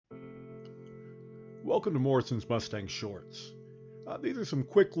Welcome to Morrison's Mustang Shorts. These are some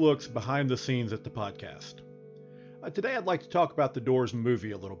quick looks behind the scenes at the podcast. Today I'd like to talk about the Doors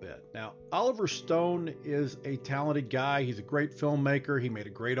movie a little bit. Now, Oliver Stone is a talented guy. He's a great filmmaker. He made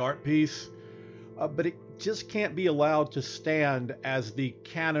a great art piece. But it just can't be allowed to stand as the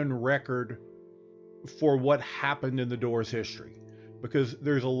canon record for what happened in the Doors history. Because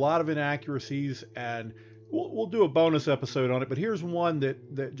there's a lot of inaccuracies, and we'll do a bonus episode on it, but here's one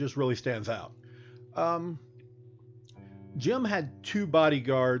that just really stands out. Jim had two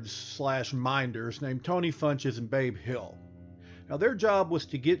bodyguards / minders named Tony Funches and Babe Hill. Now their job was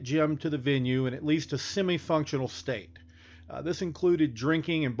to get Jim to the venue in at least a semi-functional state. This included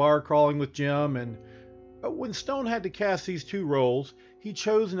drinking and bar crawling with Jim, and when Stone had to cast these two roles, he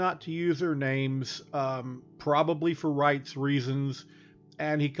chose not to use their names, probably for rights reasons,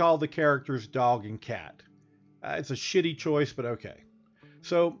 and he called the characters Dog and Cat. It's a shitty choice, but okay.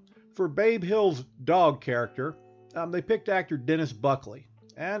 So, for Babe Hill's dog character, they picked actor Dennis Buckley,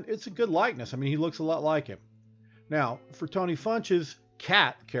 and it's a good likeness. I mean, he looks a lot like him. Now, for Tony Funch's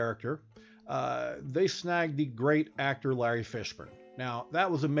cat character, they snagged the great actor Larry Fishburne. Now,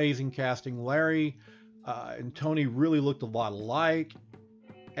 that was amazing casting. Larry and Tony really looked a lot alike,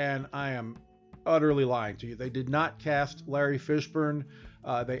 and I am utterly lying to you. They did not cast Larry Fishburne.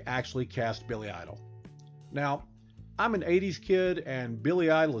 They actually cast Billy Idol. Now, I'm an 80s kid, and Billy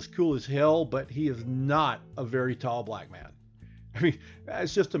Idol is cool as hell, but he is not a very tall black man. I mean,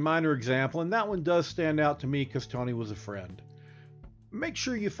 that's just a minor example, and that one does stand out to me because Tony was a friend. Make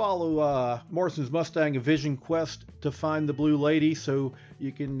sure you follow Morrison's Mustang: A Vision Quest to find the Blue Lady so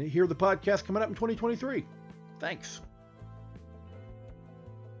you can hear the podcast coming up in 2023. Thanks.